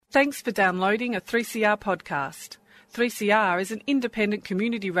Thanks for downloading a 3CR podcast. 3CR is an independent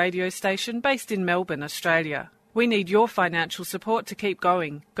community radio station based in Melbourne, Australia. We need your financial support to keep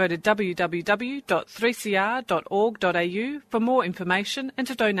going. Go to www.3cr.org.au for more information and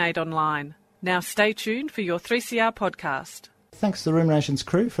to donate online. Now stay tuned for your 3CR podcast. Thanks to the Ruminations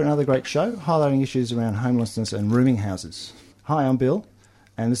crew for another great show, highlighting issues around homelessness and rooming houses. Hi, I'm Bill,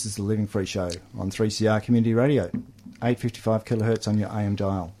 and this is the Living Free Show on 3CR Community Radio, 855 kHz on your AM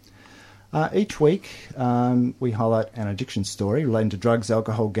dial. Each week, we highlight an addiction story relating to drugs,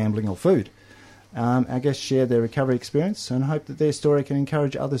 alcohol, gambling or food. Our guests share their recovery experience and hope that their story can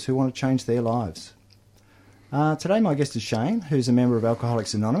encourage others who want to change their lives. Today my guest is Shane, who's a member of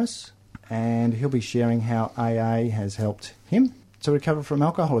Alcoholics Anonymous, and he'll be sharing how AA has helped him to recover from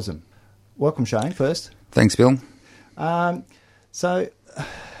alcoholism. Welcome, Shane, first. Thanks, Bill. So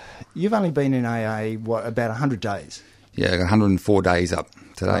you've only been in AA, about 100 days? Yeah, I got 104 days up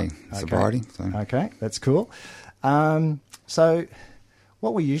today, sobriety. So. Okay, that's cool. So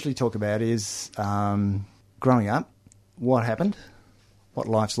what we usually talk about is growing up, what happened, what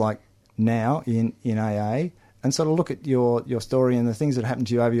life's like now in AA, and sort of look at your story and the things that happened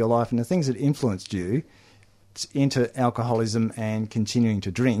to you over your life and the things that influenced you into alcoholism and continuing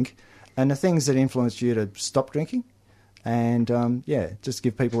to drink, and the things that influenced you to stop drinking. And, just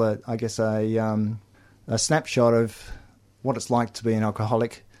give people, a snapshot of what it's like to be an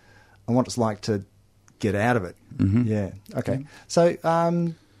alcoholic and what it's like to get out of it. Mm-hmm. Yeah, okay. So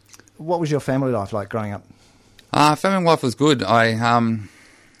what was your family life like growing up? Family life was good. I,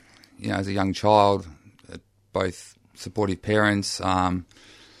 as a young child, both supportive parents. My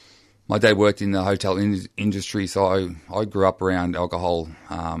dad worked in the hotel industry, so I grew up around alcohol,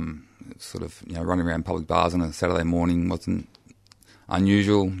 running around public bars on a Saturday morning wasn't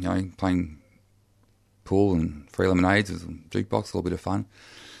unusual, playing pool and free lemonades, it was a jukebox, a little bit of fun.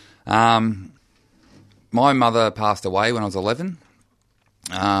 My mother passed away when I was 11,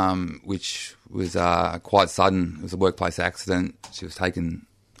 which was quite sudden. It was a workplace accident. She was taken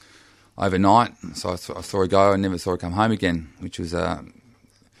overnight, so I saw her go and never saw her come home again, which was a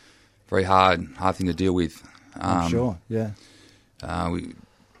very hard thing to deal with. I'm sure, yeah.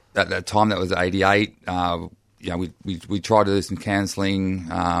 At that time, that was 88. We tried to do some counselling.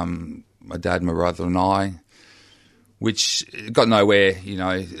 My dad, my brother, and I, which got nowhere.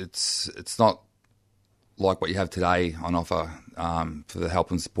 It's not like what you have today on offer for the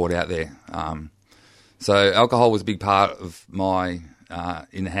help and support out there. So alcohol was a big part of my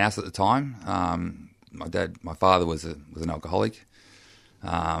in the house at the time. My father was an alcoholic.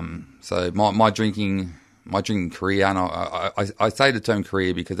 So my drinking career, and I say the term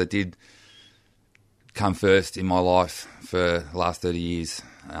career because it did come first in my life for the last 30 years.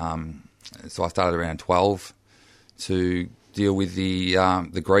 So I started around 12 to deal with the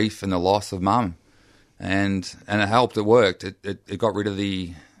grief and the loss of mum, and it helped. It worked. It got rid of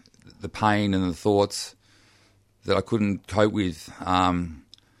the pain and the thoughts that I couldn't cope with, and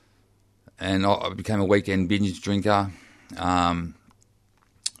I became a weekend binge drinker. It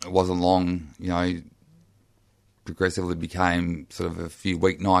wasn't long, progressively became sort of a few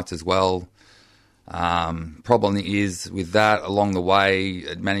weeknights as well. Problem is with that along the way,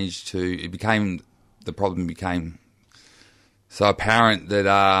 the problem became so apparent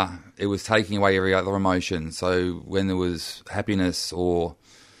that it was taking away every other emotion. So when there was happiness or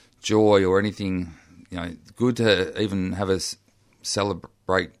joy or anything, good to even have a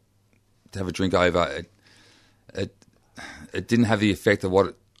celebrate, to have a drink over, it didn't have the effect of what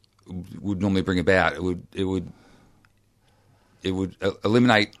it would normally bring about. It would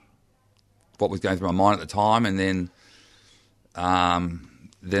eliminate what was going through my mind at the time, and then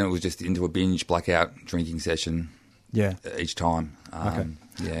it was just into a binge blackout drinking session. Yeah, each time. Okay.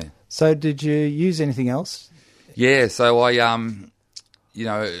 Yeah. So did you use anything else? Yeah. So I,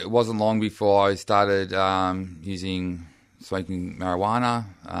 it wasn't long before I started smoking marijuana.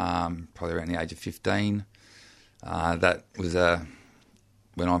 Probably around the age of 15. That was went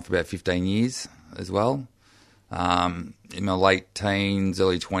on for about 15 years as well. In my late teens,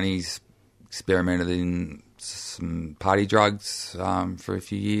 early 20s, experimented in some party drugs for a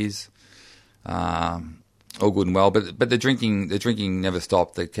few years. All good and well, but the drinking never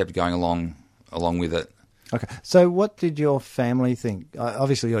stopped. They kept going along with it. Okay. So what did your family think?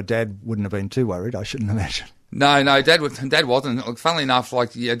 Obviously your dad wouldn't have been too worried, I shouldn't imagine. No, Dad wasn't. Look, funnily enough,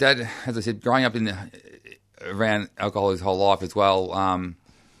 Dad, as I said, growing up around alcohol his whole life as well. I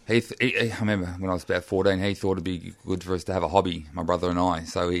remember when I was about 14, he thought it'd be good for us to have a hobby, my brother and I.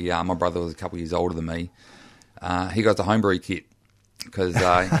 So my brother was a couple of years older than me. He got the homebrew kit, because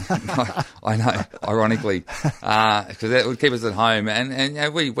I know, ironically, because that would keep us at home, and you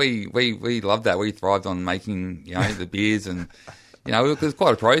know, we loved that. We thrived on making, you know, the beers, and you know, it was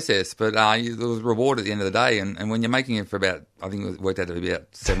quite a process, but it was reward at the end of the day. And when you're making it for about, I think it worked out to be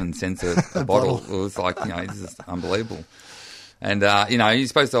about 7 cents a bottle, it was like, you know, this is unbelievable. And, you know, you're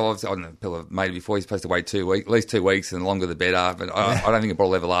supposed to, obviously, I don't know, people have made it before, you're supposed to wait 2 weeks, at least 2 weeks, and the longer the better. But I don't think a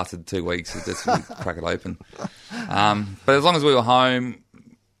bottle ever lasted 2 weeks. It just crack it open. But as long as we were home,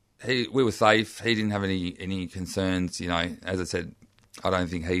 we were safe. He didn't have any concerns. You know, as I said, I don't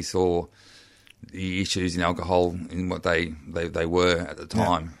think he saw the issues in alcohol in what they were at the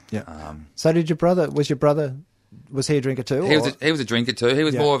time. Yeah. So was your brother, was he a drinker too? He was a drinker too. He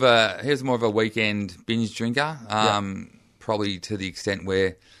was more of a weekend binge drinker. Probably to the extent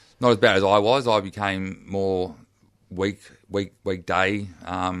where, not as bad as I was. I became more weekday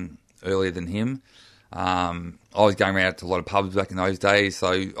earlier than him. I was going around to a lot of pubs back in those days.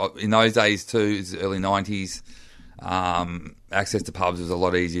 So in those days too, it was the early 90s. Access to pubs was a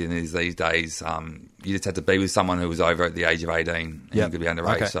lot easier than it is these days. You just had to be with someone who was over at the age of 18 and you could be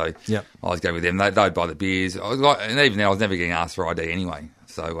underage. Okay. So I was going with them. They'd buy the beers. And even then, I was never getting asked for ID anyway.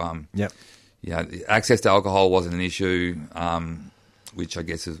 So, yeah, the access to alcohol wasn't an issue, which I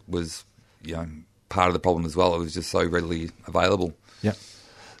guess was, you know, part of the problem as well. It was just so readily available. Yeah.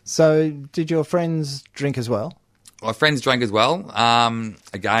 So did your friends drink as well? My friends drank as well.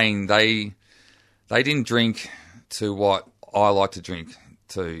 Again, they didn't drink to what I like to drink,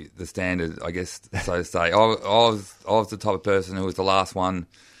 to the standard, I guess, so to say. I was the type of person who was the last one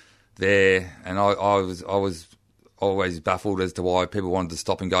there, and I was always baffled as to why people wanted to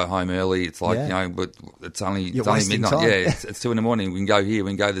stop and go home early. It's like, you know, but it's only midnight. Time. Yeah, it's 2 a.m. We can go here,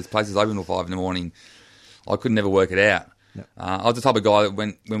 we can go, this place is open till 5 a.m. I could never work it out. Yep. I was the type of guy that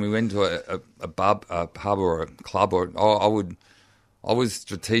when we went to a pub or a club, I would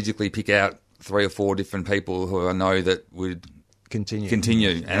strategically pick out 3 or 4 different people who I know that would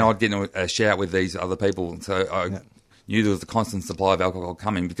continue, and I'd get in a shout with these other people. So I knew there was a constant supply of alcohol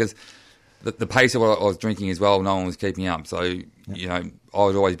coming, because the pace of what I was drinking as well, no one was keeping up. So, you know, I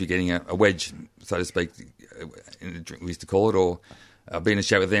would always be getting a wedge, so to speak, we used to call it, or be in a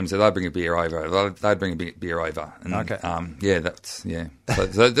shout with them. So they'd bring a beer over. They'd bring a beer over. And,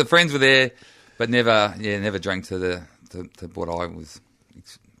 So the friends were there, but never drank to what I was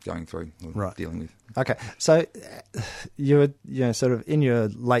going through or dealing with. Okay, so you were sort of in your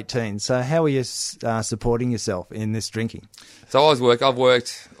late teens. So how were you supporting yourself in this drinking? So I've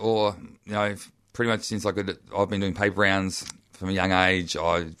worked, or you know, pretty much since I've been doing paper rounds from a young age.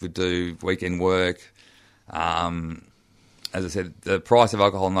 I would do weekend work. As I said, the price of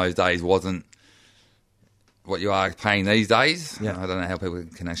alcohol in those days wasn't what you are paying these days. Yeah. I don't know how people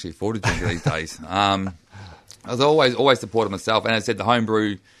can actually afford to drink these days. I was always supported myself, and as I said, the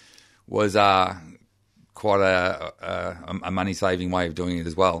homebrew was quite a money saving way of doing it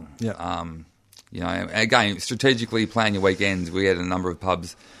as well. Yeah. You know, again, strategically plan your weekends. We had a number of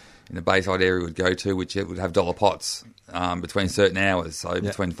pubs in the Bayside area we'd go to, which would have dollar pots between certain hours. So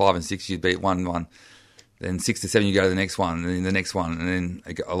between 5 and 6, you'd be at one. Then 6 to 7, you go to the next one, and then the next one, and then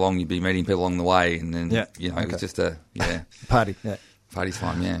along you'd be meeting people along the way, and then you know, it was just a party. Yeah. Party's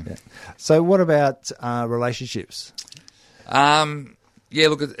fun, yeah. So what about relationships? Look,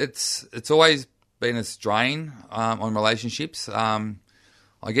 it's always been a strain on relationships. I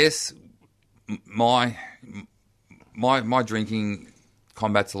guess my drinking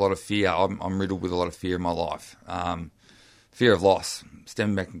combats a lot of fear. I'm riddled with a lot of fear in my life. Fear of loss,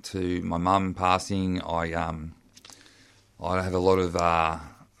 stemming back to my mum passing. I have a lot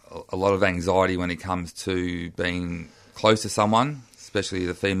of anxiety when it comes to being close to someone, especially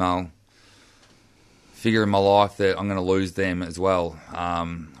the female figure in my life, that I'm going to lose them as well,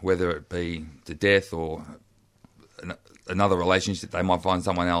 whether it be to death or another relationship. They might find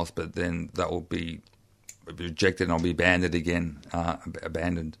someone else, but then that will be rejected and I'll be abandoned again,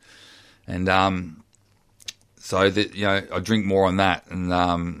 and so that, you know, I drink more on that, and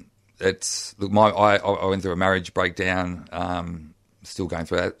I went through a marriage breakdown, still going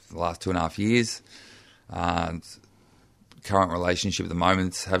through that for the last 2.5 years. Current relationship at the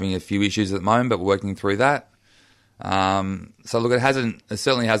moment's having a few issues at the moment, but we're working through that. So look, it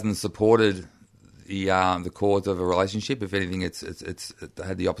certainly hasn't supported the cause of a relationship. If anything, it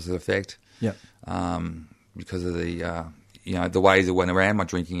had the opposite effect. Yeah. Because of the ways it went around my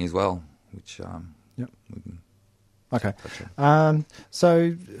drinking as well, which Okay.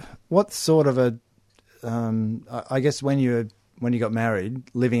 So what sort of I guess when you got married,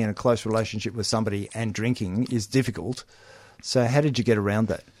 living in a close relationship with somebody and drinking is difficult. So how did you get around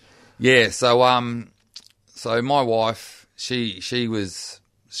that? Yeah, so my wife, she was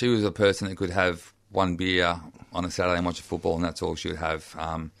a person that could have one beer on a Saturday and watch football, and that's all she would have.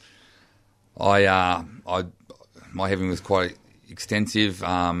 My having was quite extensive.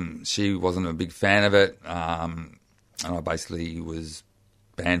 She wasn't a big fan of it, and I basically was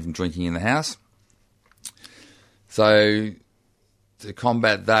banned from drinking in the house. So to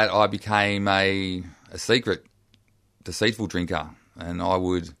combat that, I became a secret, deceitful drinker, and I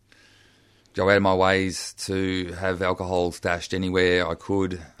would go out of my ways to have alcohol stashed anywhere I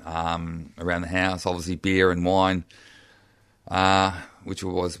could around the house. Obviously, beer and wine, which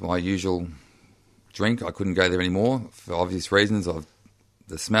was my usual drink. I couldn't go there anymore for obvious reasons of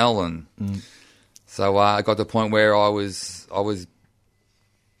the smell, and so I got to the point where I was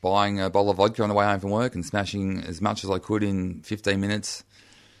buying a bottle of vodka on the way home from work and smashing as much as I could in 15 minutes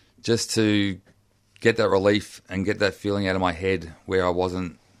just to get that relief and get that feeling out of my head where I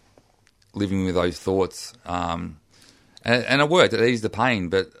wasn't living with those thoughts. And it worked. It eased the pain,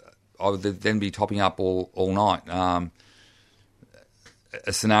 but I would then be topping up all night.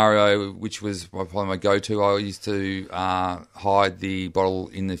 A scenario which was probably my go-to, I used to hide the bottle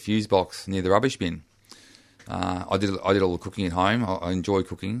in the fuse box near the rubbish bin. I did all the cooking at home. I enjoy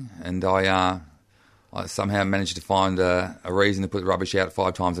cooking, and I somehow managed to find a reason to put the rubbish out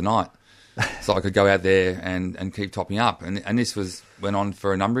 5 times a night, so I could go out there and keep topping up. And this went on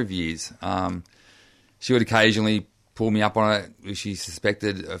for a number of years. She would occasionally pull me up on it if she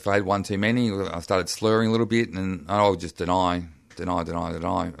suspected if I had one too many. I started slurring a little bit, and I would just deny. You know, it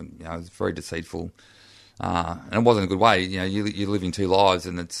was very deceitful, and it wasn't a good way. You know, you're living 2 lives,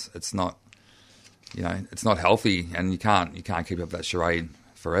 and it's not. You know, it's not healthy, and you can't keep up that charade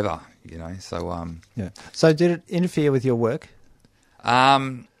forever. You know, so yeah. So did it interfere with your work?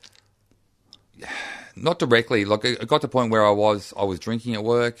 Not directly. Like it got to the point where I was drinking at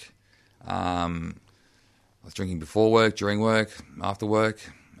work. I was drinking before work, during work, after work.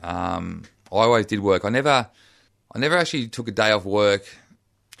 I always did work. I never actually took a day off work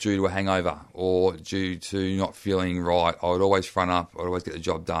due to a hangover or due to not feeling right. I would always front up. I would always get the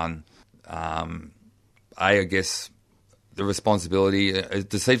job done. I guess the responsibility, as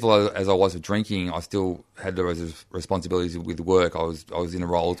deceitful as I was with drinking, I still had those responsibilities with work. I was in a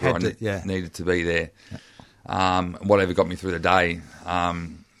role where I needed to be there. Yeah. Whatever got me through the day.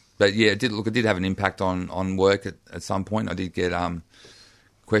 But yeah, it did have an impact on work at some point. I did get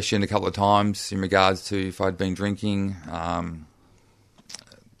questioned a couple of times in regards to if I'd been drinking.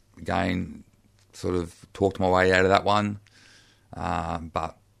 Again, sort of talked my way out of that one.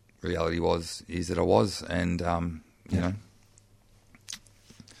 But reality is that I was, and you know,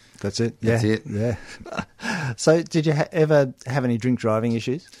 that's it. That's it. Yeah. So, did you ever have any drink driving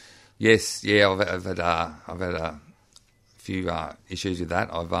issues? Yes. Yeah. I've had a few issues with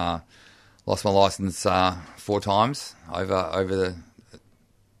that. I've lost my license 4 times over the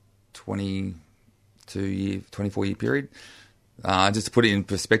 24 year period. Just to put it in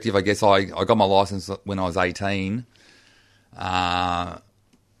perspective, I guess I got my license when I was 18.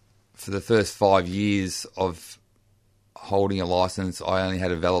 For the first 5 years of holding a license, I only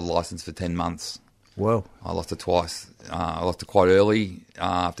had a valid license for 10 months. Whoa. I lost it twice. I lost it quite early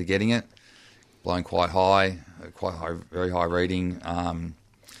after getting it, blown quite high, very high reading.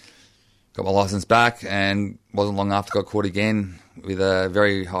 Got my license back, and wasn't long after got caught again with a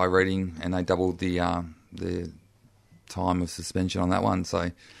very high reading, and they doubled the time of suspension on that one.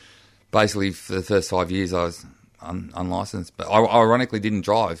 So basically for the first 5 years I was unlicensed, but I ironically didn't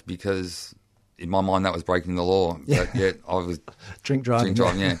drive because in my mind that was breaking the law. Yeah. But yet I was drink driving.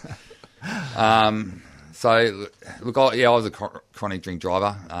 Yeah. So look, I was a chronic drink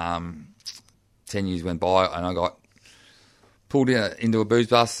driver. 10 years went by and I got pulled into a booze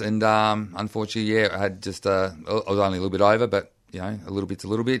bus, and unfortunately, I had just I was only a little bit over, but you know, a little bit's a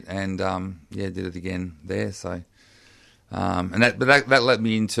little bit, and did it again there. So and that led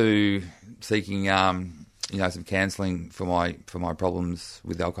me into seeking some counselling for my problems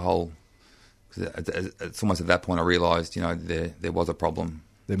with alcohol. Because it's almost at that point I realised, there was a problem.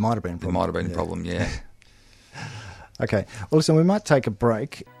 There might have been a problem. There might have been a problem, yeah. Okay. Well, listen, we might take a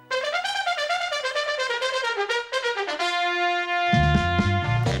break.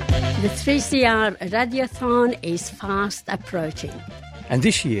 The 3CR Radiothon is fast approaching. And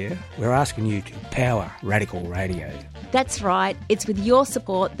this year, we're asking you to power Radical Radio. That's right. It's with your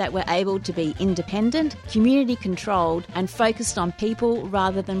support that we're able to be independent, community-controlled and focused on people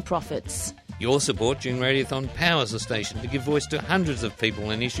rather than profits. Your support during Radiothon powers the station to give voice to hundreds of people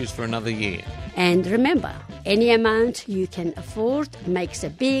and issues for another year. And remember, any amount you can afford makes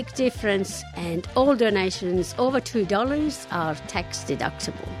a big difference, and all donations over $2 are tax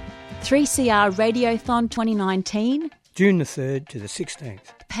deductible. 3CR Radiothon 2019, June the 3rd to the 16th.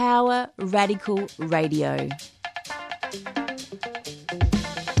 Power Radical Radio.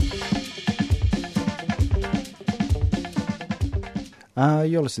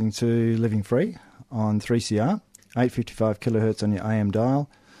 You're listening to Living Free on 3CR, 855 kilohertz on your AM dial,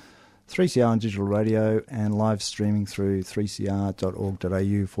 3CR on digital radio, and live streaming through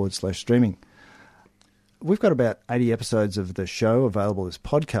 3cr.org.au/streaming. We've got about 80 episodes of the show available as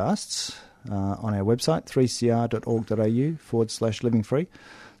podcasts on our website, 3cr.org.au/livingfree.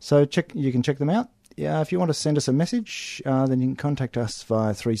 So you can check them out. Yeah, if you want to send us a message, then you can contact us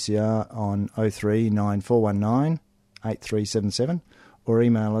via 3CR on 039419 8377 or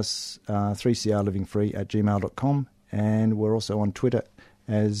email us 3crlivingfree@gmail.com, and we're also on Twitter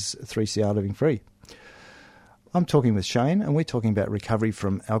as 3crlivingfree. I'm talking with Shane, and we're talking about recovery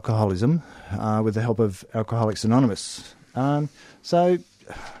from alcoholism with the help of Alcoholics Anonymous. So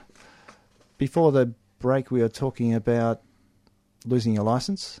before the break, we were talking about losing your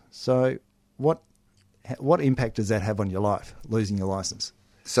licence. So what impact does that have on your life, losing your licence?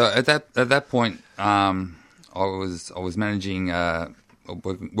 So at that point, I was managing,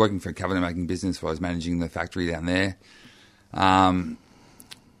 working for a cabinet making business where I was managing the factory down there.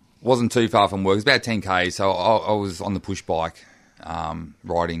 Wasn't too far from work. It was about 10k, so I was on the push bike,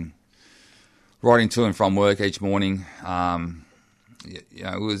 riding to and from work each morning.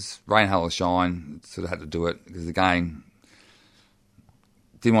 It was rain, hail, or shine. Sort of had to do it because, again,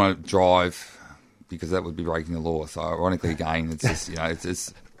 didn't want to drive because that would be breaking the law. So ironically, again, it's just it's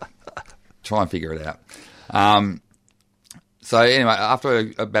just try and figure it out. So anyway,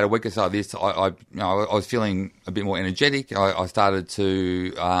 after about a week or so of this, I was feeling a bit more energetic. I started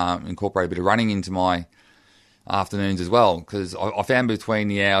to incorporate a bit of running into my afternoons as well, because I found between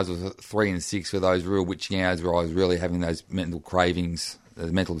the hours of 3 and 6 were those real witching hours where I was really having those mental cravings,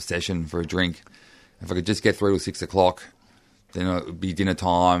 the mental obsession for a drink. If I could just get through till 6 o'clock, then it would be dinner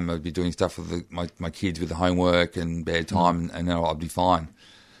time. I'd be doing stuff with my kids with the homework and bedtime, and then I'd be fine.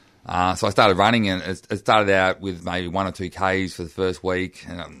 So I started running, and it started out with maybe 1 or 2 Ks for the first week,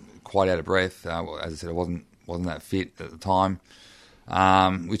 and I'm quite out of breath. As I said, I wasn't that fit at the time.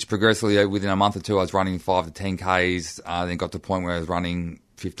 Which progressively, within a month or two, I was running 5 to 10 Ks, then got to the point where I was running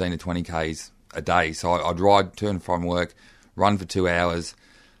 15 to 20 Ks a day. So I'd ride to and from work, run for 2 hours.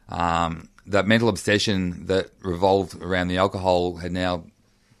 That mental obsession that revolved around the alcohol had now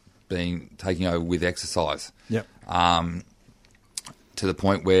been taking over with exercise. Yep. To the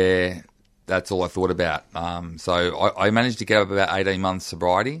point where that's all I thought about. So I managed to get up about 18 months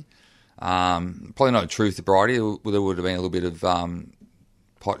sobriety. Probably not a true sobriety. There would have been a little bit of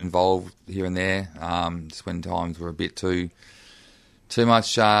pot involved here and there, just when times were a bit too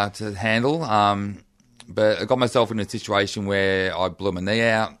much to handle. But I got myself in a situation where I blew my knee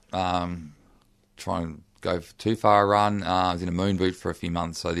out, trying to go too far a run. I was in a moon boot for a few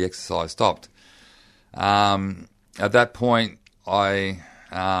months, so the exercise stopped. At that point, I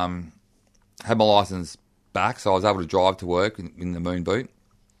had my licence back, so I was able to drive to work in the moon boot.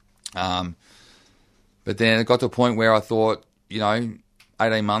 But then it got to a point where I thought, 18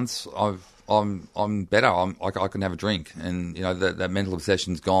 months, I'm better. I can have a drink, and that mental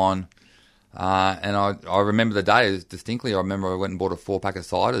obsession's gone. And I remember the day distinctly. I remember I went and bought a 4-pack of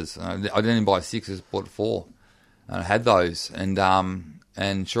ciders. I didn't even buy 6; I just bought 4, and I had those. And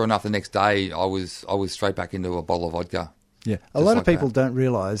sure enough, the next day I was straight back into a bottle of vodka. Yeah, a lot of people don't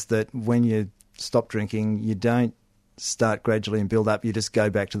realise that when you stop drinking, you don't start gradually and build up. You just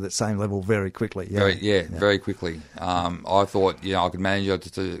go back to that same level very quickly. Yeah, very quickly. I thought, I could manage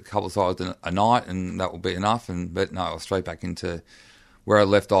just a couple of ciders a night, and that would be enough. But no, I was straight back into where I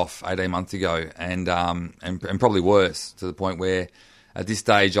left off 18 months ago, and probably worse, to the point where at this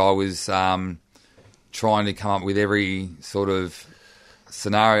stage I was trying to come up with every sort of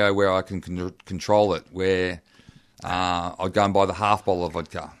scenario where I can control it, where I'd go and buy the half bottle of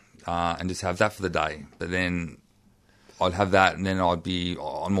vodka and just have that for the day. But then I'd have that, and then I'd be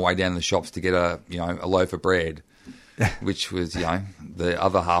on my way down to the shops to get a loaf of bread, which was the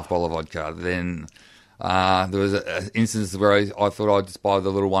other half bottle of vodka. Then there was an instance where I thought I'd just buy the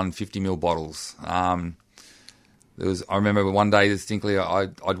little 150ml bottles. I remember one day distinctly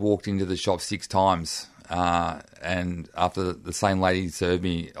I'd walked into the shop 6 times. And after the same lady served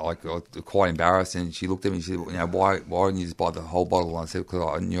me, I was quite embarrassed, and she looked at me and she said, why didn't you just buy the whole bottle? And I said,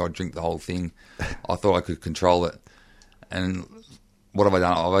 because I knew I'd drink the whole thing. I thought I could control it. And what have I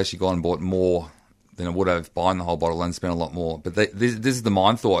done? I've actually gone and bought more than I would have buying the whole bottle and spent a lot more. But this is the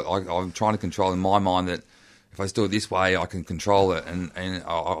mind thought. I'm trying to control in my mind that if I do it this way, I can control it, and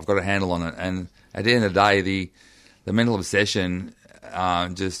I've got a handle on it. And at the end of the day, the mental obsession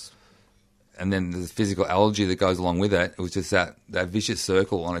just and then the physical allergy that goes along with it. It was just that vicious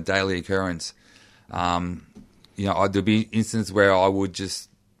circle on a daily occurrence. There'd be instances where I would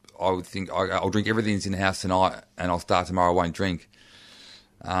think I'll drink everything that's in the house tonight, and I'll start tomorrow. I won't drink,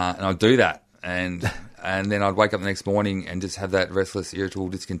 and I'd do that, and then I'd wake up the next morning and just have that restless, irritable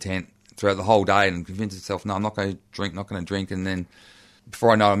discontent throughout the whole day, and convince myself, no, I'm not going to drink, and then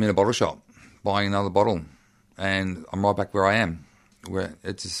before I know it, I'm in a bottle shop buying another bottle, and I'm right back where I am, where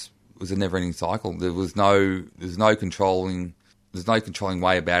it just was a never-ending cycle. There's no controlling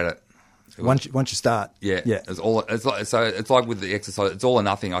way about it. Once you start, yeah. It's like with the exercise, it's all or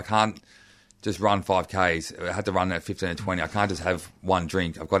nothing. I can't just run 5Ks. I had to run at 15 and 20. I can't just have one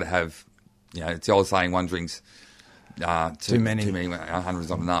drink. I've got to have, it's the old saying, one drink's too many. 100's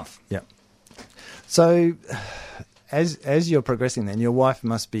not enough. Yeah. So, as you're progressing, then your wife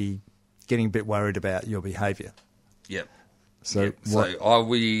must be getting a bit worried about your behaviour. Yep. So,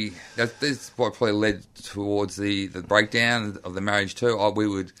 that's what probably led towards the breakdown of the marriage too. I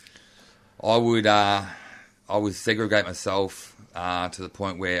would segregate myself to the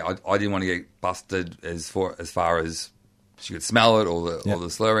point where I didn't want to get busted as far as she could smell it or the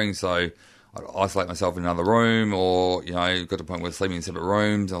slurring. So I'd isolate myself in another room, or got to the point where sleeping in separate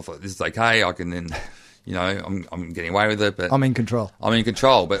rooms. I thought, this is okay. I can then, I'm getting away with it. But I'm in control.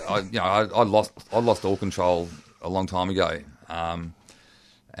 But I lost all control a long time ago.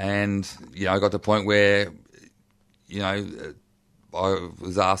 And I got to the point where I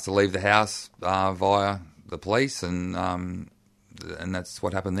was asked to leave the house via the police, and that's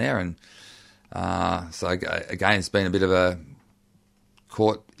what happened there. And so again, it's been a bit of a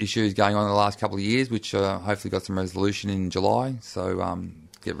court issues going on in the last couple of years, which hopefully got some resolution in July. So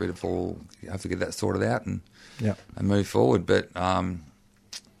hopefully get that sorted out and move forward. But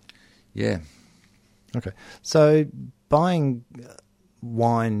yeah. Okay. So buying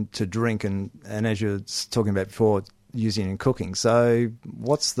wine to drink and as you were talking about before, using in cooking. So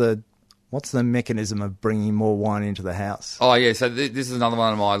what's the mechanism of bringing more wine into the house? Oh yeah, so this is another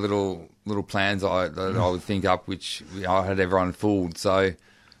one of my little plans that I would think up, which I had everyone fooled. So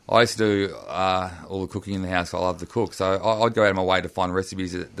I used to do all the cooking in the house. I love to cook, so I'd go out of my way to find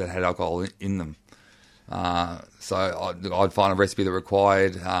recipes that had alcohol in them. So I'd find a recipe that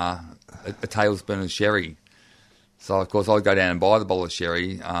required a tablespoon of sherry. So of course I'd go down and buy the bottle of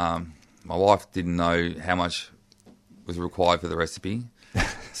sherry. My wife didn't know how much was required for the recipe.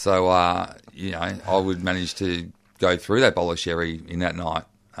 So, I would manage to go through that bowl of sherry in that night.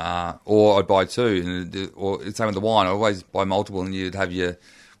 Or I'd buy two, or same with the wine. I'd always buy multiple, and you'd have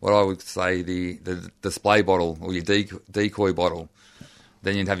what I would say, the display bottle or your decoy bottle.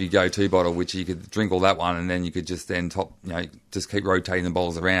 Then you'd have your go-to bottle, which you could drink all that one, and then you could just just keep rotating the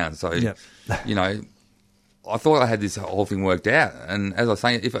bottles around. So, I thought I had this whole thing worked out. And as I was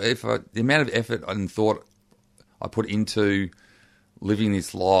saying, if the amount of effort and thought I put into living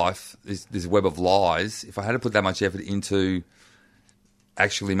this life, this web of lies, if I had to put that much effort into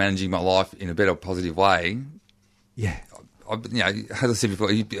actually managing my life in a better, positive way, as I said before,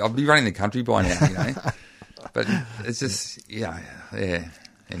 I'd be running the country by now, But it's just, anyway.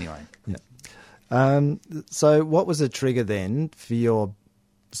 Yeah. So what was the trigger then for your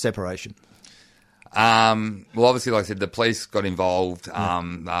separation? Well, obviously, like I said, the police got involved,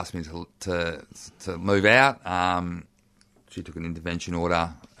 asked me to move out. She took an intervention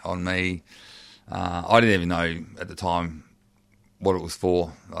order on me. I didn't even know at the time what it was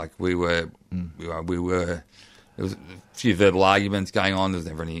for. Like we were. There was a few verbal arguments going on. There was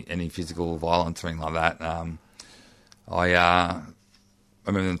never any physical violence or anything like that. I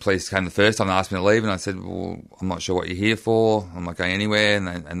remember when the police came the first time and asked me to leave, and I said, "Well, I'm not sure what you're here for. I'm not going anywhere."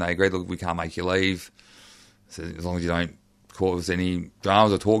 And they agreed, "Look, we can't make you leave. So as long as you don't cause any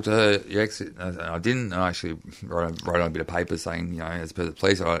dramas or talk to your ex." And I didn't. And I actually wrote on a bit of paper saying, as per the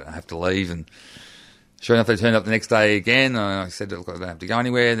police, I have to leave. And sure enough, they turned up the next day again. And I said, "Look, I don't have to go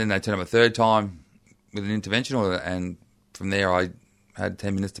anywhere." Then they turned up a third time with an intervention order, and from there I had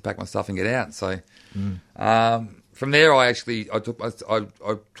 10 minutes to pack my stuff and get out. So from there, I took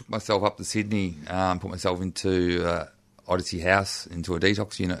myself up to Sydney, put myself into Odyssey House, into a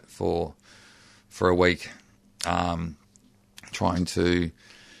detox unit for a week, trying to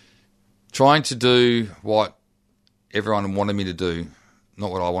do what everyone wanted me to do,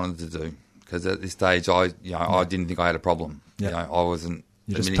 not what I wanted to do. Because at this stage, I didn't think I had a problem. Yeah. I wasn't.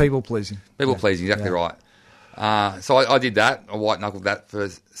 You're just people pleasing. People pleasing, exactly right. So I did that. I white knuckled that for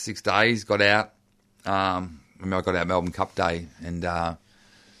 6 days. Got out. I got out Melbourne Cup Day, and I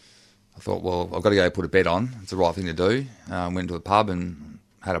thought, well, I've got to go put a bet on. It's the right thing to do. Went to a pub and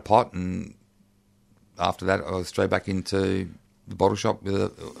had a pot, and after that, I was straight back into the bottle shop with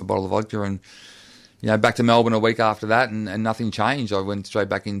a bottle of vodka, and back to Melbourne a week after that, and nothing changed. I went straight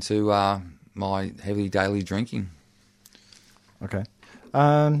back into my heavy daily drinking. Okay.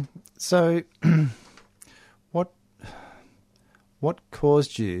 So, what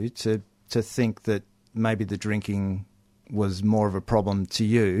caused you to think that maybe the drinking was more of a problem to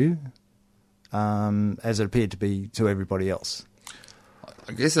you, as it appeared to be to everybody else?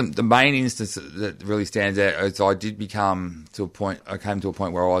 I guess the main instance that really stands out is I came to a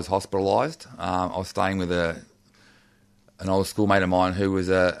point where I was hospitalised. I was staying with an old schoolmate of mine who was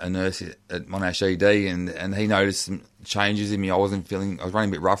a nurse at Monash ED, and he noticed some changes in me. I was running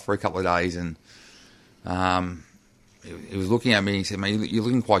a bit rough for a couple of days, and he was looking at me. He said, "Mate, you're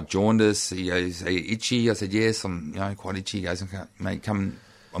looking quite jaundiced." He goes, "Are you itchy?" I said, "Yes, I'm quite itchy." He goes, "Okay, mate, come.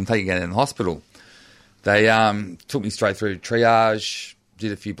 I'm taking you out in the hospital." They took me straight through triage,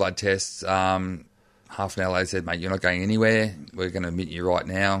 did a few blood tests. Half an hour later, said, "Mate, you're not going anywhere. We're going to admit you right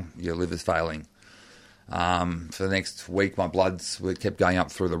now. Your liver's failing." For the next week, my bloods kept going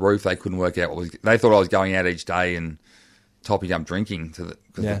up through the roof. They couldn't work out they thought I was going out each day and topping up drinking because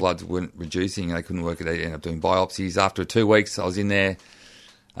the bloods weren't reducing, and they couldn't work it out. They ended up doing biopsies. After 2 weeks, I was in there.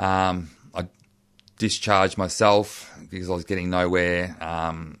 I discharged myself because I was getting nowhere.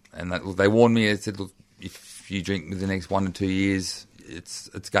 And they warned me. They said, "Look, if you drink within the next 1 to 2 years, it's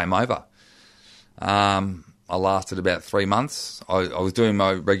game over." I lasted about 3 months. I was doing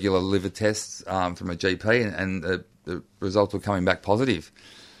my regular liver tests from a GP, and the results were coming back positive.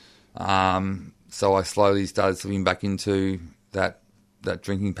 So I slowly started slipping back into that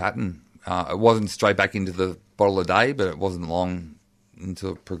drinking pattern. It wasn't straight back into the bottle a day, but it wasn't long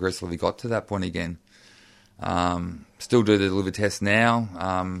until it progressively got to that point again. Still do the liver tests now,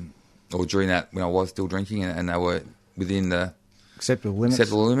 or during that when I was still drinking, and they were within the acceptable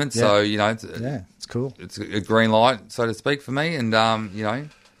limits. Yeah. So it's cool. It's a green light, so to speak, for me, and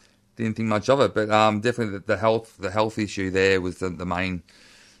didn't think much of it. But definitely the health issue there was the main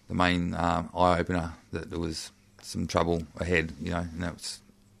eye opener, that there was some trouble ahead, and that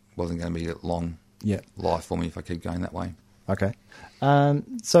wasn't going to be a long life for me if I keep going that way. Okay.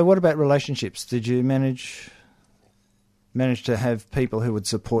 So what about relationships? Did you manage to have people who would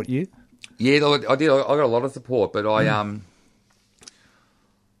support you? Yeah, I did. I got a lot of support, but I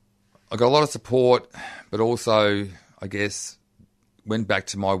got a lot of support, but also, I guess, went back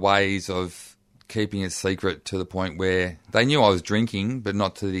to my ways of keeping it secret to the point where they knew I was drinking, but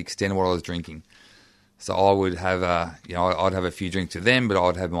not to the extent of what I was drinking. So I would have I'd have a few drinks with them, but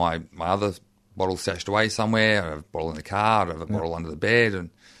I'd have my other bottle stashed away somewhere. I'd have a bottle in the car. I'd have a bottle under the bed,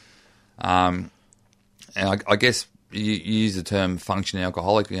 and I guess you use the term functioning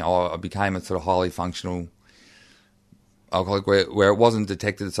alcoholic. I became a sort of highly functional alcoholic where it wasn't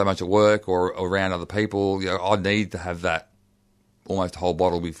detected so much at work or around other people. I'd need to have that almost a whole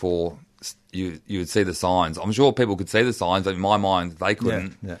bottle before you would see the signs. I'm sure people could see the signs, but in my mind they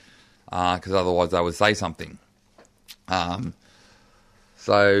couldn't, because otherwise they would say something. So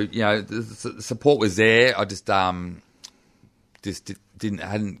the support was there. I just hadn't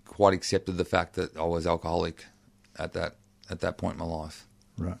quite accepted the fact that I was alcoholic at that point in my life.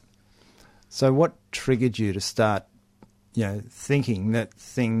 Right. So what triggered you to start, thinking that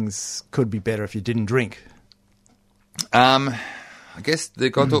things could be better if you didn't drink? I guess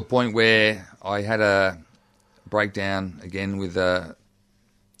it got to a point where I had a breakdown again with a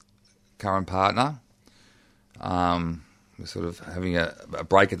current partner. We're sort of having a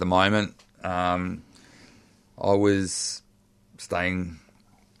break at the moment. I was staying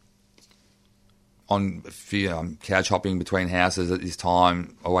on a few couch hopping between houses at this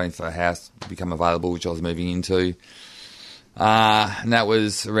time. I was waiting for a house to become available, which I was moving into. And that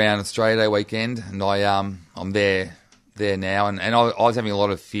was around Australia Day weekend, and I'm there now, and I was having a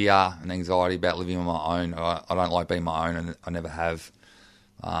lot of fear and anxiety about living on my own. I don't like being my own, and I never have.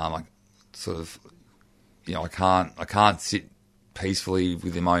 I sort of, I can't sit peacefully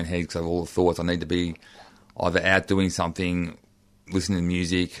within my own head because I have all the thoughts. I need to be either out doing something, listening to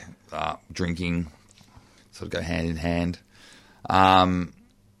music, drinking, sort of go hand in hand.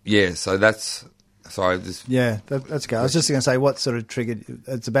 So that's... Sorry, that's good. I was just going to say, what sort of triggered...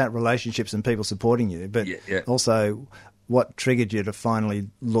 It's about relationships and people supporting you, but also what triggered you to finally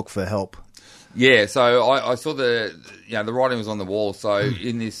look for help? Yeah, so I saw the writing was on the wall. So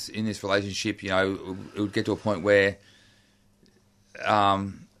in this relationship, it would get to a point where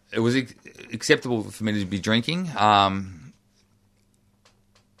it was acceptable for me to be drinking.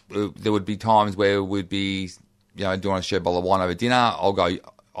 There would be times where we'd be, do you want to share a bottle of wine over dinner? I'll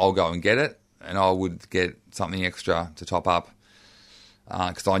go and get it, and I would get something extra to top up.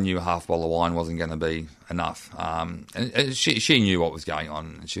 because I knew a half bottle of wine wasn't going to be enough. And she knew what was going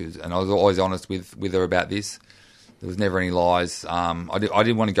on. And I was always honest with her about this. There was never any lies. I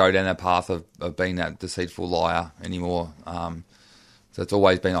didn't want to go down that path of being that deceitful liar anymore. So it's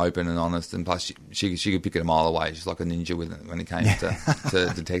always been open and honest. And plus, she could pick it a mile away. She's like a ninja when it came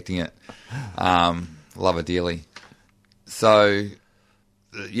to detecting it. Love her dearly. So,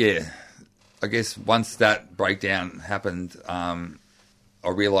 yeah, I guess once that breakdown happened, I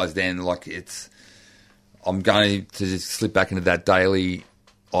realised then, like, I'm going to just slip back into that daily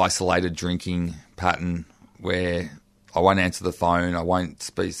isolated drinking pattern where I won't answer the phone, I won't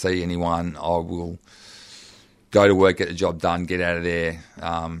see anyone, I will go to work, get the job done, get out of there.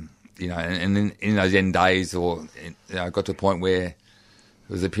 And in those end days, I got to a point where it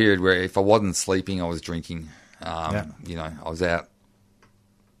was a period where if I wasn't sleeping, I was drinking. I was out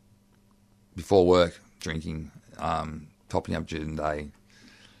before work drinking, topping up during the day.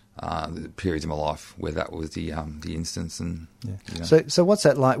 The periods of my life where that was the instance, and So what's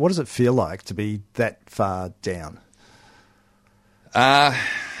that like? What does it feel like to be that far down?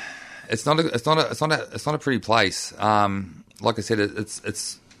 It's not a pretty place. Like I said,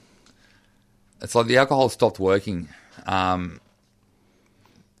 it's like the alcohol stopped working. The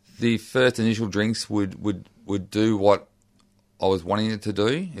first initial drinks would do what I was wanting it to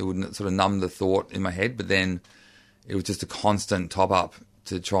do. It would sort of numb the thought in my head, but then it was just a constant top up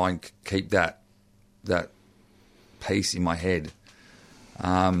to try and keep that peace in my head.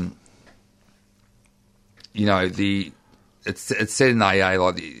 It's said in AA,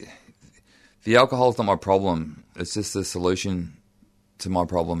 like the alcohol's not my problem. It's just the solution to my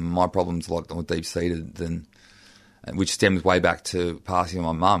problem. My problem's a lot more deep seated than, which stems way back to passing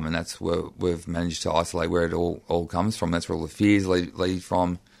on my mum, and that's where we've managed to isolate where it all comes from. That's where all the fears lead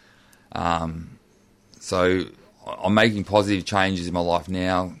from. So I'm making positive changes in my life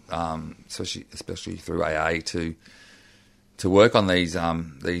now, especially through AA to work on these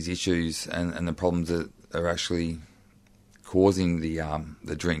issues and the problems that are actually causing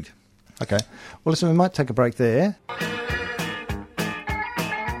the drink. Okay. Well, listen, we might take a break there.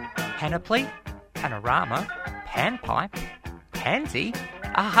 Panoply, panorama, panpipe, pansy,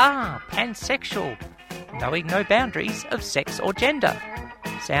 aha, pansexual, knowing no boundaries of sex or gender.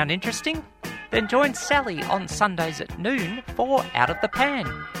 Sound interesting? Then join Sally on Sundays at noon for Out of the Pan.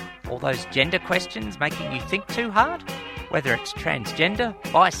 All those gender questions making you think too hard? Whether it's transgender,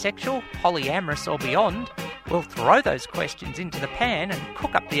 bisexual, polyamorous or beyond, we'll throw those questions into the pan and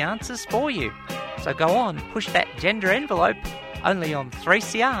cook up the answers for you. So go on, push that gender envelope, only on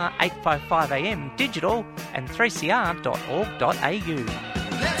 3CR 855am digital and 3cr.org.au.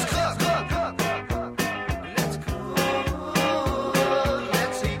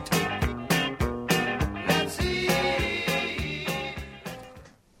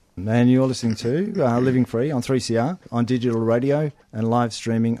 And you're listening to Living Free on 3CR, on digital radio and live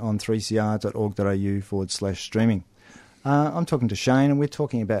streaming on 3cr.org.au/streaming. I'm talking to Shane, and we're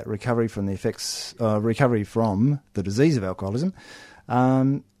talking about recovery from the effects, recovery from the disease of alcoholism,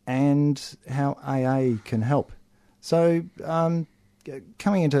 and how AA can help. So,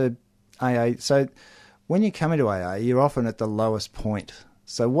 coming into AA, so when you come into AA, you're often at the lowest point.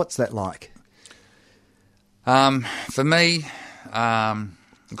 So what's that like? For me,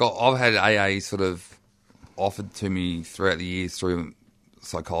 I've had AA sort of offered to me throughout the years through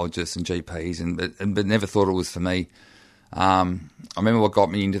psychologists and GPs, but never thought it was for me. I remember what got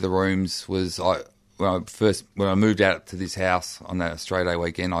me into the rooms was when I moved out to this house on that Australia Day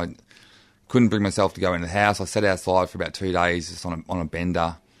weekend. I couldn't bring myself to go in the house. I sat outside for about 2 days just on a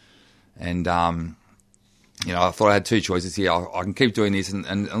bender, and I thought I had two choices here. I can keep doing this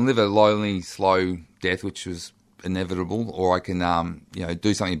and live a lonely, slow death, which was inevitable, or I can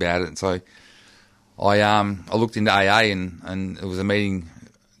do something about it. And so I looked into AA, and it was a meeting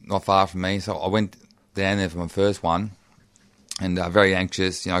not far from me, so I went down there for my first one, and very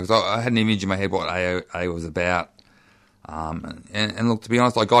anxious, because I had an image in my head what AA was about, and look, to be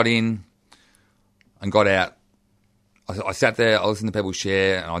honest, I got in and got out. I sat there, I listened to people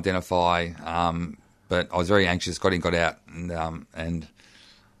share and identify, but I was very anxious, got in, got out, and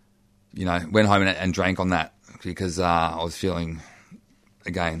went home and drank on that, because I was feeling,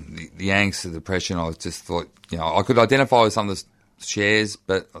 again, the angst, the depression. I was just thought, I could identify with some of the shares,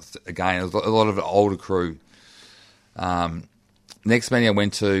 but again, it was a lot of an older crew. Next meeting I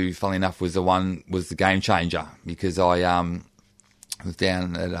went to, funnily enough, was the Game Changer, because I was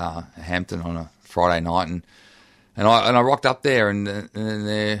down at Hampton on a Friday night, and I rocked up there, and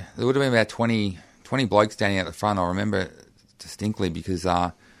there would have been about 20 blokes standing at the front. I remember it distinctly, because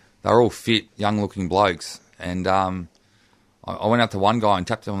they were all fit, young-looking blokes. And I went up to one guy and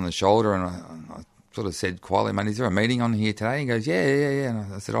tapped him on the shoulder, and I sort of said quietly, "Mate, is there a meeting on here today?" He goes, yeah.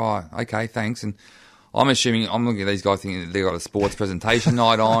 And I said, "Oh, okay, thanks." And I'm looking at these guys thinking they've got a sports presentation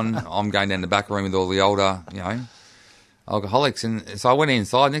night on. I'm going down the back room with all the older, alcoholics. And so I went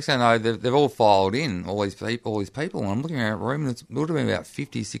inside. Next thing I know, they've all filed in, all these people. And I'm looking around the room, and there would have been about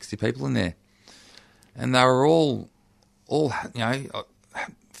 50, 60 people in there. And they were all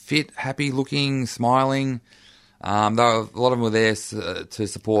fit, happy looking, smiling. A lot of them were there to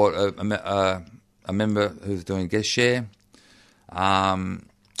support a member who was doing a guest share.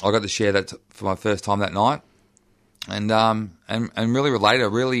 I got to share that for my first time that night, and really related.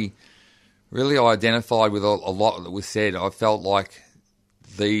 Really I identified with a lot that was said. I felt like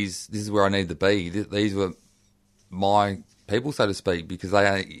this is where I needed to be. These were my people, so to speak, because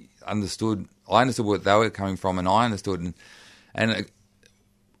they understood. I understood where they were coming from, and I understood. And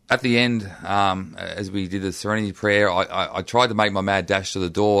at the end, as we did the Serenity Prayer, I tried to make my mad dash to the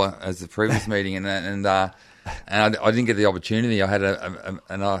door as the previous meeting, and I didn't get the opportunity. I had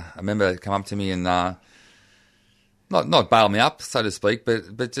a member come up to me and not bail me up, so to speak,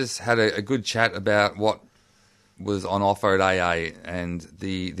 but just had a good chat about what was on offer at AA and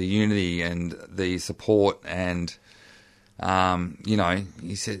the unity and the support. And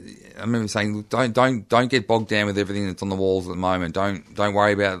he said, I remember saying, don't get bogged down with everything that's on the walls at the moment. Don't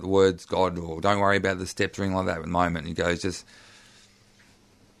worry about the words God, or don't worry about the steps or anything like that at the moment. He goes, just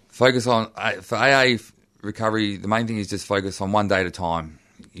focus on for AA recovery. The main thing is just focus on one day at a time.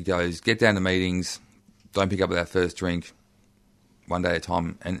 He goes, get down to meetings, don't pick up that first drink, one day at a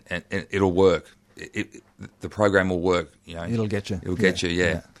time, and it'll work. The program will work. It'll get you. It'll get you.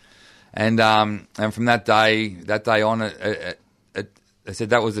 Yeah. And from that day on, I said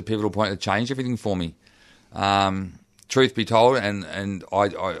that was the pivotal point that changed everything for me. Truth be told, and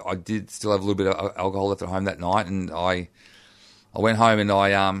I did still have a little bit of alcohol left at home that night, and I went home and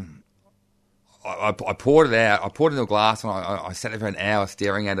I poured it out. I poured it into a glass, and I sat there for an hour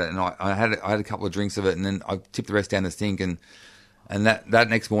staring at it, and I had a couple of drinks of it, and then I tipped the rest down the sink, and that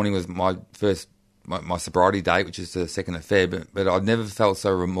next morning was my first my sobriety date, which is the 2nd of Feb. But I'd never felt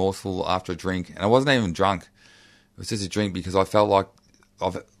so remorseful after a drink, and I wasn't even drunk. It was just a drink because I felt like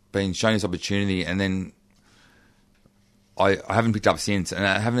I've been shown this opportunity, and then I haven't picked up since, and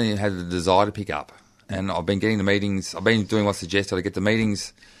I haven't even had the desire to pick up. And I've been getting the meetings. I've been doing what's suggested. I get the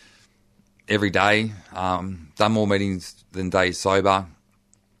meetings every day, done more meetings than days sober,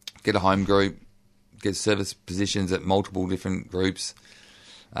 get a home group, get service positions at multiple different groups,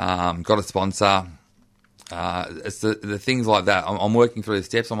 got a sponsor. It's the things like that. I'm working through the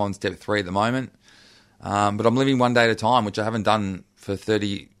steps. I'm on step 3 at the moment, but I'm living one day at a time, which I haven't done for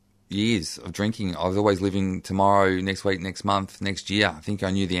 30 years of drinking. I was always living tomorrow, next week, next month, next year. I think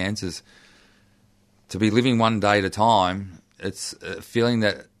I knew the answers. To be living one day at a time, it's a feeling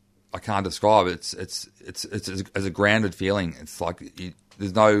that I can't describe. It's as a grounded feeling. It's like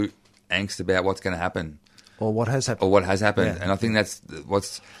there's no angst about what's going to happen or what has happened. Yeah. And I think that's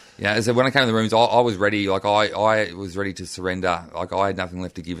what's. So when I came to the rooms, I was ready. Like I was ready to surrender. Like I had nothing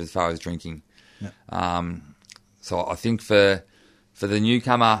left to give as far as drinking. Yeah. So I think for the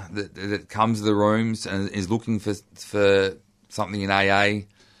newcomer that comes to the rooms and is looking for something in AA,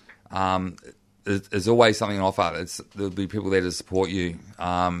 there's always something on offer. There'll be people there to support you,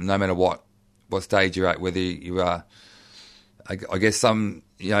 no matter what stage you're at. Whether you are, I guess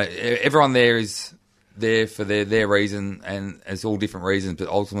everyone there is there for their reason, and it's all different reasons. But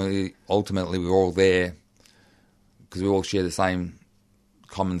ultimately, we're all there because we all share the same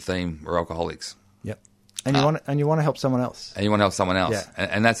common theme. We're alcoholics. Yep. And you want to help someone else. And you want to help someone else. Yeah.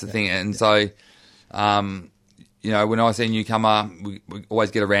 And that's the thing. And so, when I see a newcomer, we always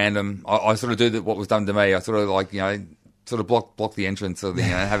get around them. I sort of do what was done to me. I sort of block the entrance, or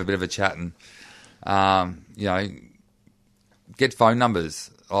have a bit of a chat, and get phone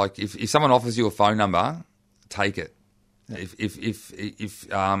numbers. Like if someone offers you a phone number, take it.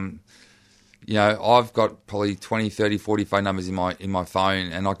 Yeah. I've got probably 20, 30, 40 phone numbers in my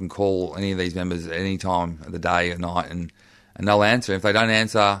phone, and I can call any of these members at any time of the day or night, and they'll answer. If they don't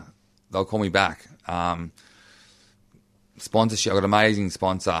answer, they'll call me back. Sponsorship, I've got an amazing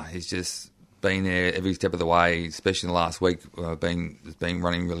sponsor. He's just been there every step of the way, especially in the last week. It's been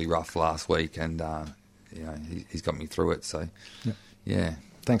running really rough last week, and he's got me through it. So, yeah.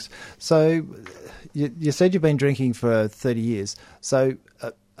 Thanks. So, you said you've been drinking for 30 years. So,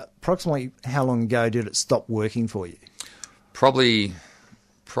 approximately how long ago did it stop working for you? Probably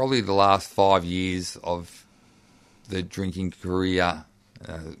the last 5 years of the drinking career.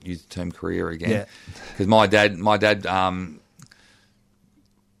 Use the term career again, because my dad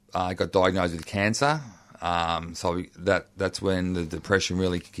got diagnosed with cancer So that's when the depression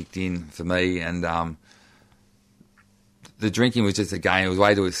really kicked in for me, and the drinking was just, again, it was a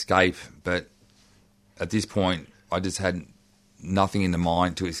way to escape, but at this point I just had nothing in the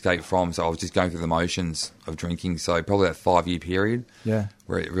mind to escape from, so I was just going through the motions of drinking. So probably that 5-year period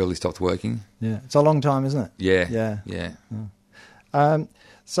where it really stopped working. Yeah, it's a long time, isn't it? Yeah.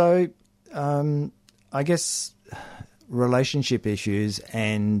 So I guess relationship issues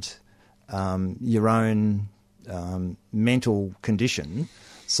and your own mental condition.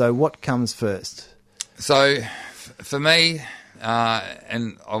 So what comes first? So for me,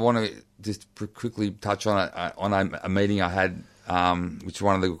 and I want to just quickly touch on a meeting I had, which is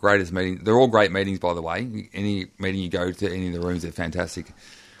one of the greatest meetings. They're all great meetings, by the way. Any meeting you go to, any of the rooms, they're fantastic.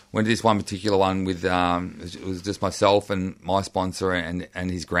 Went to this one particular one with, it was just myself and my sponsor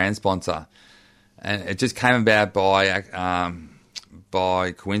and his grand sponsor. And it just came about by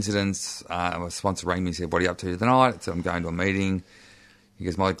coincidence. My sponsor rang me and said, "What are you up to tonight?" I said, "I'm going to a meeting." He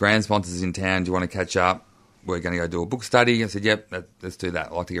goes, "My grand sponsor's in town. Do you want to catch up? We're going to go do a book study." I said, "Yep, let's do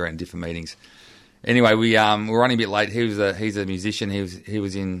that. I like to get around different meetings." Anyway, we're running a bit late. He's a musician. He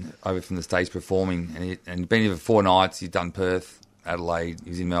was in over from the States performing, and been here for 4 nights. He's done Perth, Adelaide. He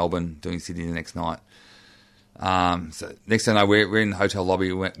was in Melbourne, doing Sydney the next night. So next thing I know, we're in the hotel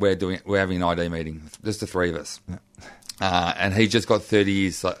lobby. We're having an ID meeting, just the 3 of us. And he just got 30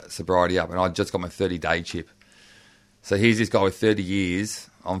 years sobriety up, and I just got my 30-day chip. So he's this guy with 30 years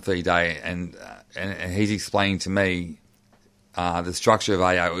on 30-day, and he's explaining to me the structure of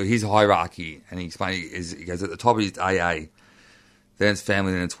AA, his hierarchy, and he explained, he goes, at the top is AA, then it's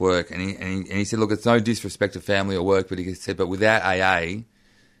family, then it's work, and he said, look, it's no disrespect to family or work, but he said, but without AA,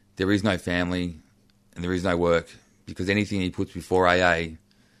 there is no family and there is no work, because anything he puts before AA,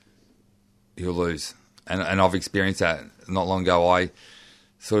 he'll lose. And I've experienced that. Not long ago, I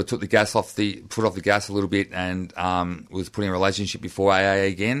sort of put off the gas a little bit, and was putting a relationship before AA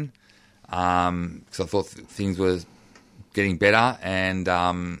again, because I thought things were getting better, and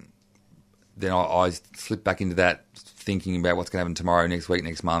then I slipped back into that, thinking about what's going to happen tomorrow, next week,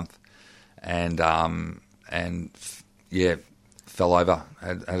 next month, and fell over,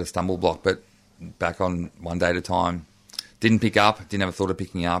 had a stumble block, but back on one day at a time. Didn't pick up, didn't have a thought of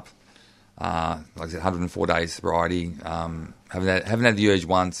picking up. Like I said, 104 days sobriety. Haven't had the urge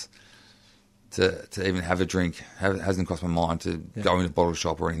once to even have a drink. Hasn't crossed my mind to go in a bottle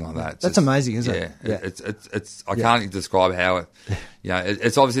shop or anything like that. That's amazing, isn't it? Yeah. It's. I can't describe how it.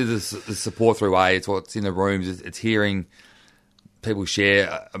 It's obviously the support through AA. It's what's in the rooms. It's hearing people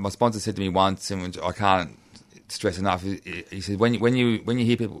share. My sponsor said to me once, and which I can't stress enough. He said, when you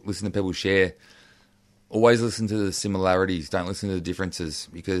hear people listen to people share, always listen to the similarities. Don't listen to the differences,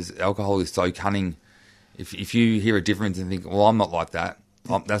 because alcohol is so cunning. If you hear a difference and think, well, I'm not like that.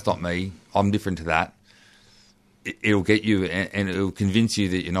 That's not me. I'm different to that. It'll get you, and it'll convince you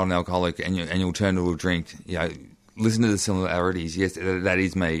that you're not an alcoholic, and you'll turn to a drink. Listen to the similarities. Yes, that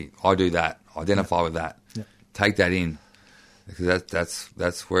is me. I do that. Identify with that. Yeah. Take that in, because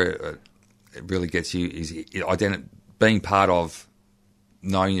that's where it really gets you, is being part of,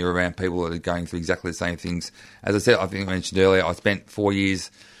 knowing you're around people that are going through exactly the same things. As I said, I think I mentioned earlier, I spent 4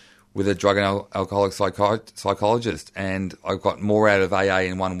 years with a drug and alcoholic psychologist, and I got more out of AA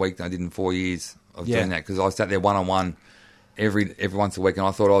in 1 week than I did in 4 years of doing that, because I sat there one-on-one every once a week, and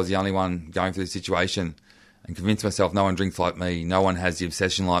I thought I was the only one going through the situation, and convinced myself no one drinks like me, no one has the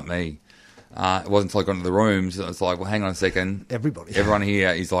obsession like me. It wasn't until I got into the rooms, it was like, well, hang on a second. Everyone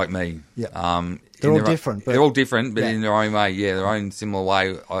here is like me. They're all different. They're all different, but in their own way, their own similar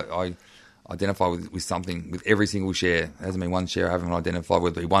way. I identify with something, with every single share. There hasn't been one share I haven't identified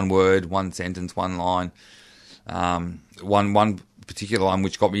with. One word, one sentence, one line. One particular one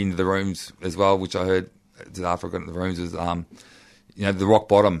which got me into the rooms as well, which I heard after I got into the rooms, was the rock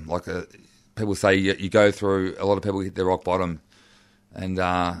bottom. Like people say, you go through, a lot of people hit their rock bottom. And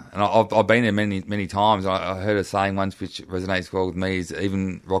I've been there many times. I heard a saying once which resonates well with me, is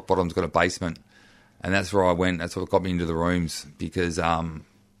even rock bottom's got a basement. And that's where I went. That's what got me into the rooms, because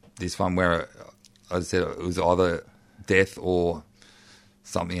this one where, as I said, it was either death or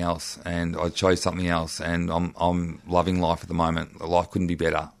something else, and I chose something else, and I'm loving life at the moment. Life couldn't be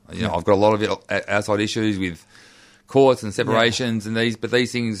better. I've got a lot of outside issues with courts and separations and these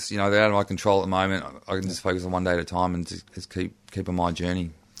things, they're out of my control at the moment. I can just focus on one day at a time and just keep on my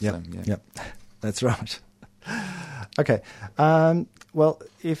journey. Yep, that's right. Okay, well,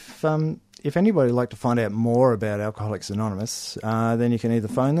 if anybody would like to find out more about Alcoholics Anonymous, then you can either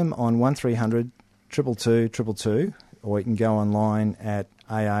phone them on 1300 222 222, or you can go online at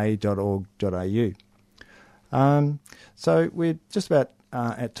aa.org.au. So we're just about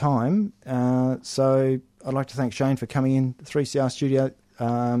at time. So I'd like to thank Shane for coming in the 3CR studio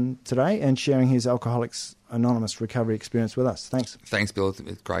today and sharing his Alcoholics Anonymous recovery experience with us. Thanks. Thanks, Bill.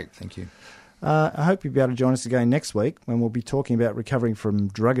 It's great. Thank you. I hope you'll be able to join us again next week when we'll be talking about recovering from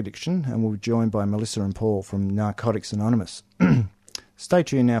drug addiction, and we'll be joined by Melissa and Paul from Narcotics Anonymous. Stay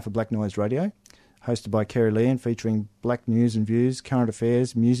tuned now for Black Noise Radio, hosted by Kerry Lee and featuring black news and views, current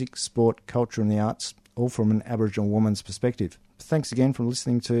affairs, music, sport, culture and the arts, all from an Aboriginal woman's perspective. Thanks again for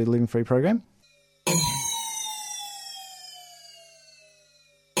listening to the Living Free program.